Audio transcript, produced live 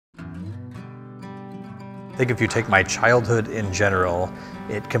I think if you take my childhood in general,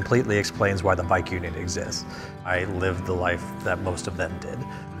 it completely explains why the bike union exists. I lived the life that most of them did.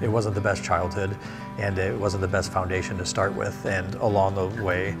 It wasn't the best childhood, and it wasn't the best foundation to start with, and along the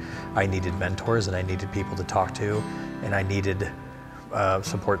way I needed mentors, and I needed people to talk to, and I needed a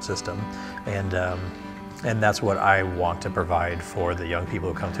support system, and that's what I want to provide for the young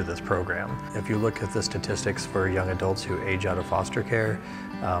people who come through this program. If you look at the statistics for young adults who age out of foster care,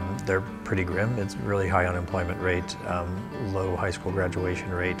 they're pretty grim. It's really high unemployment rate, low high school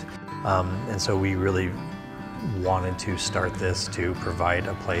graduation rate, and so we really wanted to start this to provide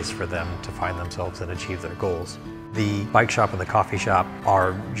a place for them to find themselves and achieve their goals. The bike shop and the coffee shop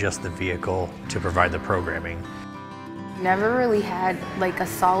are just the vehicle to provide the programming. Never really had like a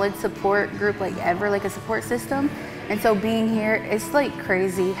solid support group, like ever, like a support system. And so being here, it's like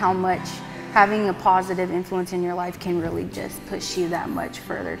crazy how much having a positive influence in your life can really just push you that much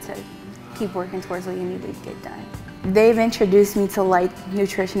further to keep working towards what you need to get done. They've introduced me to like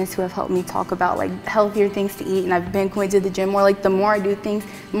nutritionists who have helped me talk about like healthier things to eat, and I've been going to the gym more. Like the more I do things,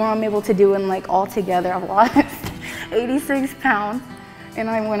 the more I'm able to do, and like all together I've lost 86 pounds, and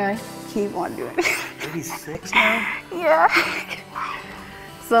I want to keep on doing it. 86 now? Yeah.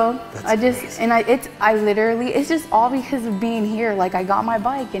 So That's I just, amazing. and it's just all because of being here. Like I got my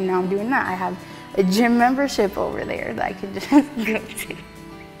bike and now I'm doing that. I have a gym membership over there that I can just go to.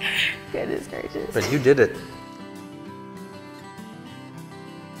 Goodness gracious. But you did it.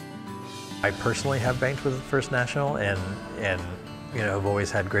 I personally have banked with First National, and you know, I've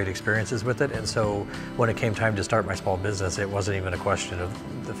always had great experiences with it, and so when it came time to start my small business, it wasn't even a question of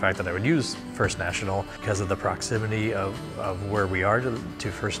the fact that I would use First National because of the proximity of where we are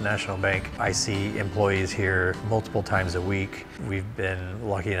to First National Bank. I see employees here multiple times a week. We've been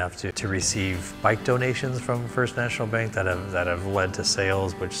lucky enough to receive bike donations from First National Bank that have led to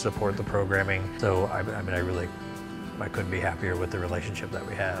sales which support the programming. So I mean, I couldn't be happier with the relationship that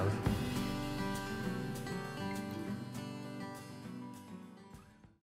we have.